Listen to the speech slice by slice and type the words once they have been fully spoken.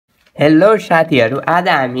Hello साथीहरु, आज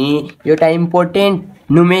हामी एउटा इम्पोर्टेन्ट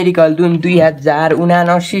न्युमेरिकल जुन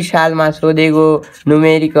 2079 सालमा सोधेको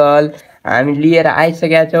न्युमेरिकल हामी लिएर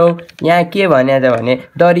आइसकेका छौं। यहाँ के भनेको छ भने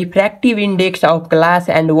the refractive index of glass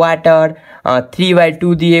and water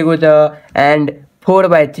 3/2 दिएको छ एन्ड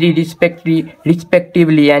 4/3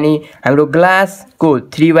 रिस्पेक्टिभली, यानी हाम्रो ग्लासको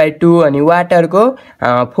 3/2 अनि वाटरको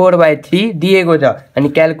 4/3 दिएको छ। अनि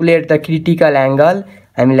क्याल्कुलेट द क्रिटिकल एंगल,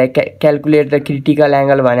 हामीलाई क्याल्कुलेट द क्रिटिकल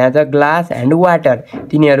एंगल भनेको छ ग्लास एन्ड वाटर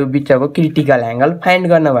तिनीहरु बीचको क्रिटिकल एंगल फाइन्ड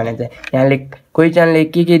गर्न भनेको छ। यहाँले क्वेशनले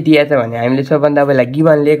के दिएको छ भने हामीले सबभन्दा पहिला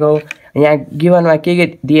गिवन लेखौं। यहाँ गिवनमा के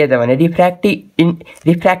दिएको छ भने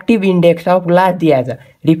रिफ्र्याक्टिभ इन्डेक्स अफ ग्लास दिएको छ।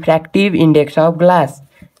 रिफ्र्याक्टिभ इन्डेक्स अफ ग्लास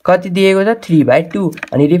कति दिएको छ 3/2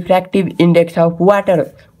 अनि रिफ्र्याक्टिभ इन्डेक्स अफ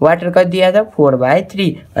वाटर कति दिएको छ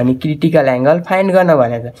 4/3 अनि क्रिटिकल एंगल फाइन्ड गर्न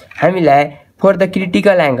भनेको छ। हामीलाई फर द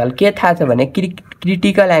क्रिटिकल एंगल के थाहा छ भने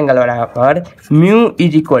क्रिटिकल एंगल बराबर mu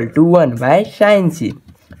is equal two 1/sin c,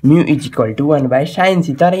 mu is equal two 1/sin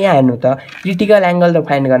c। तर यहाँ हेर्नु त क्रिटिकल एंगल त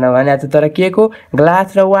फाइन्ड गर्न भनेको छ, तर के को ग्लास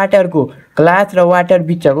र वाटर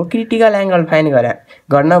बीचको क्रिटिकल एंगल फाइन्ड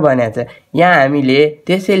गर्न भनेको छ। यहाँ हामीले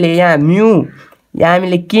त्यसैले यहाँ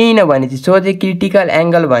हामीले केही नभनेपछि सोझै क्रिटिकल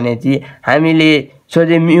एंगल भनेपछि हामीले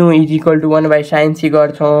सोझै mu is equal two 1/sin c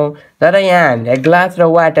गर्छौं। तर यहाँ हामीले ग्लास र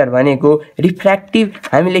वाटर भनेको रिफ्र्याक्टिभ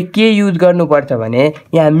हामीले के युज गर्नुपर्छ भने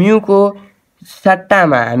यहाँ म्यू को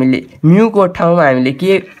सट्टामा हामीले म्यू को ठाउँमा हामीले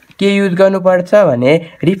के युज गर्नुपर्छ भने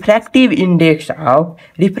refractive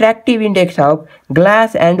index of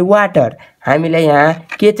glass and water. हामीलाई यहाँ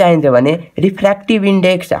के चाहिन्छ भने refractive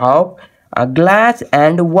index of glass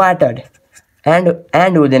and water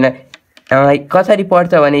and हुँदैन। कसरी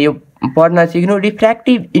पढ्छ भने यो पढ्न सिक्नु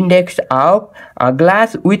refractive index of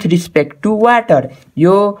glass with respect to water.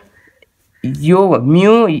 यो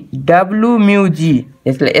म्यू डब्लु म्यू जी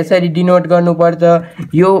यसलाई यसरी डिनोट गर्नुपर्छ।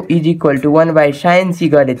 यो is equal to 1/sin c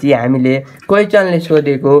गरेपछि हामीले क्वेशनले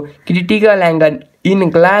सोधेको critical angle in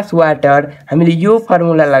glass water हामीले यो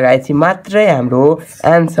फर्मुला लगाएपछि मात्रै हाम्रो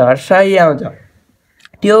आन्सर सही आउँछ।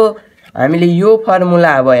 त्यो हामीले यो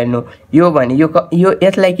फर्मुला अब हेर्नु यो भने यो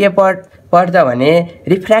यसलाई के पढ्छ भने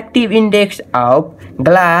refractive index of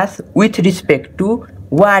glass with respect to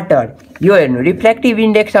water. यो हेर्नु refractive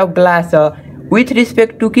index of glass with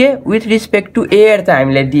respect to के विथ रिस्पेक्ट टु एयर त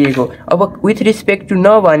हामीलाई दिएको। अब विथ रिस्पेक्ट टु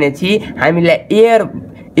नभनेपछि हामीलाई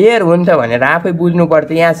एयर हुन्छ भनेर आफै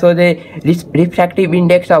बुझ्नुपर्छ। यहाँ सोझै रिफ्र्याक्टिभ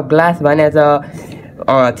इन्डेक्स अफ ग्लास भनेको छ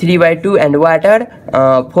 3/2 एन्ड वाटर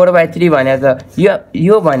 4/3 भनेको छ।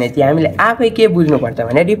 यो भनेपछि हामीले आफै के बुझ्नुपर्छ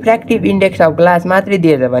भने रिफ्र्याक्टिभ इन्डेक्स अफ ग्लास मात्रै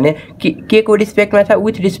दिएछ भने के को रिस्पेक्टमा छ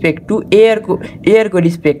विथ रिस्पेक्ट टु एयरको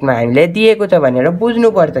रिस्पेक्टमा हामीले दिएको छ भनेर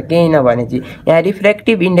बुझ्नुपर्छ। केही नभनेपछि यहाँ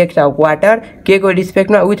रिफ्र्याक्टिभ इन्डेक्स अफ वाटर के को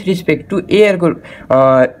रिस्पेक्टमा विथ रिस्पेक्ट टु एयरको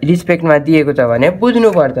रिस्पेक्टमा दिएको छ भने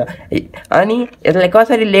बुझ्नुपर्छ। अनि यसलाई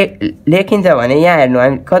कसरी लेखिन्छ भने यहाँ हेर्नु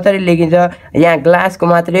हामी कसरी लेखिन्छ। यहाँ ग्लासको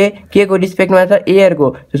मात्रै के को रिस्पेक्टमा छ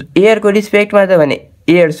एयरको रिस्पेक्टमा छ भने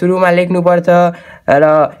एयर सुरुमा लेख्नुपर्छ र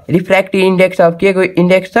रिफ्र्याक्टिभ इन्डेक्स अफ के को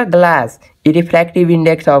इन्डेक्स छ glass. Refractive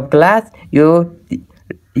index of glass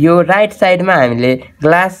यो राइट साइडमा हामीले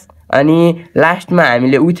ग्लास अनि लास्टमा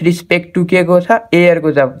हामीले विथ रिस्पेक्ट टु के को छ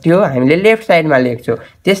एयरको छ त्यो हामीले लेफ्ट साइडमा लेख्छौं।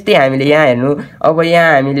 त्यस्तै हामीले यहाँ हेर्नु अब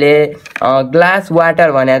यहाँ हामीले ग्लास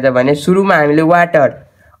वाटर भनेको छ भने सुरुमा हामीले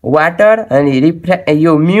वाटर अनि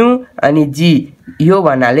यो म्यू अनि जी यो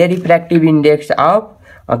भन्नाले refractive index of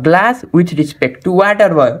glass with respect to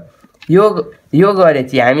water भयो। यो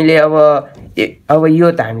गरेपछि हामीले अब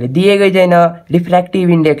यो त हामीले दिएकै छैन। Refractive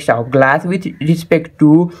index of glass with respect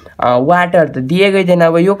to water त दिएकै छैन।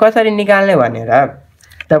 अब यो कसरी निकाल्ने भनेर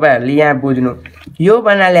तपाईहरुले यहाँ बुझ्नु। यो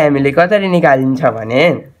भन्नाले हामीले कसरी निकालिन्छ भने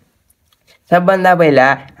सबभन्दा पहिला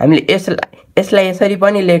हामीले यसलाई यसरी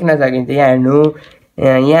पनि लेख्न सकिन्छ।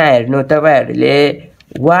 यहाँ हेर्नु तपाईहरुले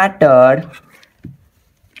वाटर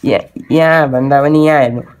यहाँ भन्दा पनि यहाँ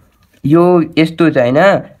हेर्नु यो यस्तो छ हैन,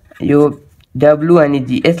 यो डब्लु अनि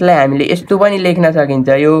जी यसलाई हामीले यस्तो पनि लेख्न सकिन्छ।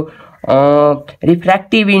 यो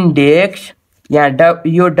रिफ्र्याक्टिभ इन्डेक्स यहाँ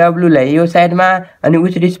यो डब्लुलाई यो साइडमा अनि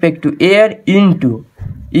with respect to air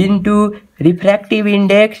into refractive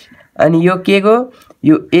index अनि यो के को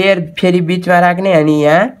यो एयर फेरि बीचमा राख्ने अनि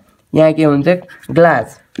यहाँ के हुन्छ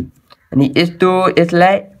ग्लास अनि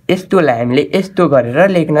यस्तोलाई हामीले यस्तो गरेर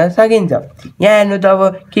लेख्न सकिन्छ। यहाँ हेर्नु त अब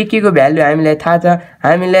के को भ्यालु हामीलाई थाहा छ।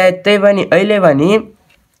 हामीलाई त्यही पनि अहिले पनि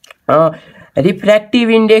refractive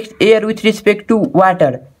index air with respect to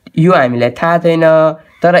water यो हामीलाई थाहा छैन,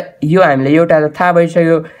 तर यो हामीलाई एउटा त थाहा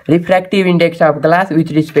भइसक्यो। Refractive index of glass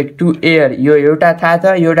with respect to air यो एउटा थाहा छ,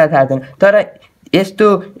 एउटा थाहा छैन। तर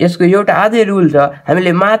यसको एउटा अझै रुल छ।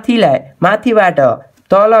 हामीले माथिबाट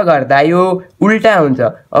तल गर्दा यो उल्टा हुन्छ।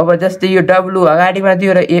 अब जस्तै यो डब्लु अगाडिमा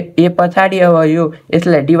थियो र ए पछाडि अब यो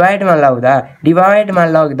यसलाई डिभाइडमा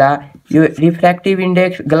लग्दा यो refractive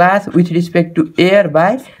index glass with respect to air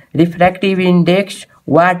by refractive index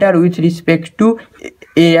water with respect to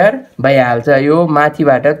air भइहाल्छ। यो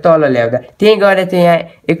माथिबाट तल ल्याउँदा त्यही गरेर चाहिँ यहाँ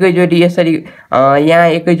एकैचोटि यसरी यहाँ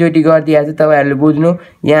एकैचोटि गरिदिएको छ। तपाईँहरूले बुझ्नु,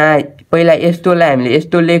 यहाँ पहिला यस्तोलाई हामीले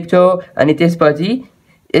यस्तो लेख्छौँ अनि त्यसपछि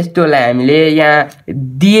यस्तोलाई हामीले यहाँ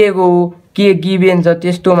दिएको के गिभेन छ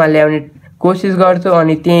त्यस्तोमा ल्याउने कोसिस गर्छौँ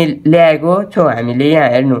अनि त्यही ल्याएको छौँ हामीले। यहाँ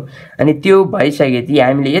हेर्नु, अनि त्यो भइसकेपछि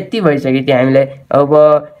हामीले यति भइसकेपछि हामीलाई अब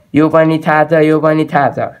यो पनि थाहा छ यो पनि थाहा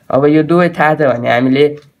छ। अब यो दुवै थाहा छ भने हामीले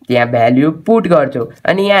यहाँ भ्याल्यु पुट गर्छौँ।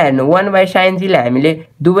 अनि यहाँ हेर्नु 1/sin c लाई हामीले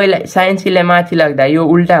दुवैलाई sin c लाई माथि लाग्दा यो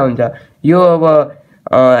उल्टा हुन्छ। यो अब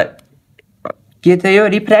के छ, यो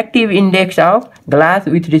refractive index of glass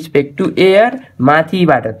with respect to air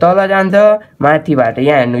माथिबाट तल जान्छ, माथिबाट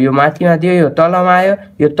यहाँ हेर्नु यो माथिमा थियो यो तलमा आयो,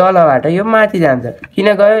 यो तलबाट यो माथि जान्छ।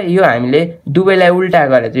 किन गयो, यो हामीले दुवैलाई उल्टा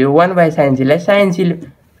गरेर यो 1/sin c लाई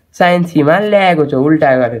sin c मा ल्याएको छ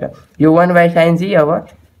उल्टा गरेर। यो 1/sin c अब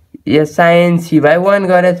यो sin c/1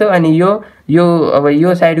 गरेछौँ अनि यो अब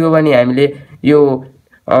यो साइडको पनि हामीले यो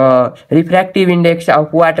refractive index of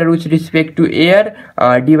water with respect to air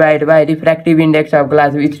divide by refractive index of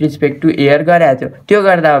glass with respect to air गराएको छु। त्यो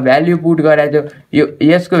गर्दा भ्याल्यु पुट गराएको छु। यो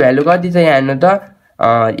यसको भ्यालु कति छ यहाँ हेर्नु त,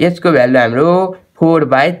 यसको भ्यालु हाम्रो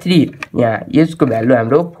 4/3, यहाँ यसको भ्यालु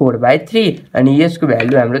हाम्रो 4/3 अनि यसको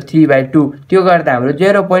भ्यालु हाम्रो 3/2। त्यो गर्दा हाम्रो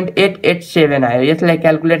 0.887 आयो। यसलाई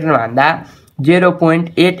क्यालकुलेटरमा हान्दा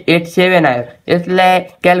 0.887 आयो। यसलाई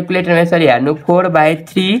क्यालकुलेटरमा यसरी हाल्नु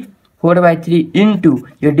 4/3 इन्टु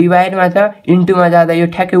यो डिभाइडमा छ, इन्टुमा जाँदा यो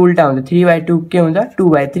ठ्याक्कै उल्टा हुन्छ, 3/2 के हुन्छ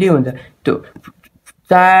 2/3 हुन्छ। त्यो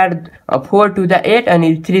 4 2 8 अनि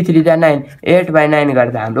 3 3 9, 8/9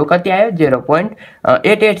 गर्दा हाम्रो कति आयो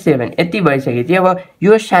 0.887। यति भइसकेपछि अब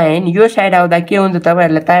यो साइन यो साइड आउँदा के हुन्छ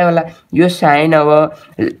तपाईँहरूलाई थाहा होला, यो साइन अब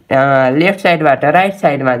लेफ्ट साइडबाट राइट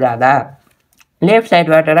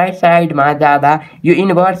साइडमा जाँदा यो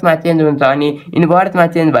इन्भर्समा चेन्ज हुन्छ अनि इन्भर्समा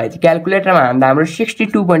चेन्ज भएपछि क्यालकुलेटरमा हान्दा हाम्रो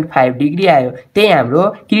 62.5 डिग्री आयो। त्यही हाम्रो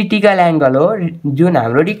क्रिटिकल एङ्गल हो जुन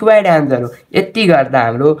हाम्रो रिक्वायर्ड एन्सर हो। यति गर्दा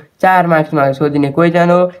हाम्रो 4 मार्क्समा सोधिने क्वेसन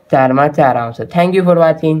हो, 4 मा 4 आउँछ। Thank you for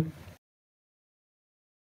watching.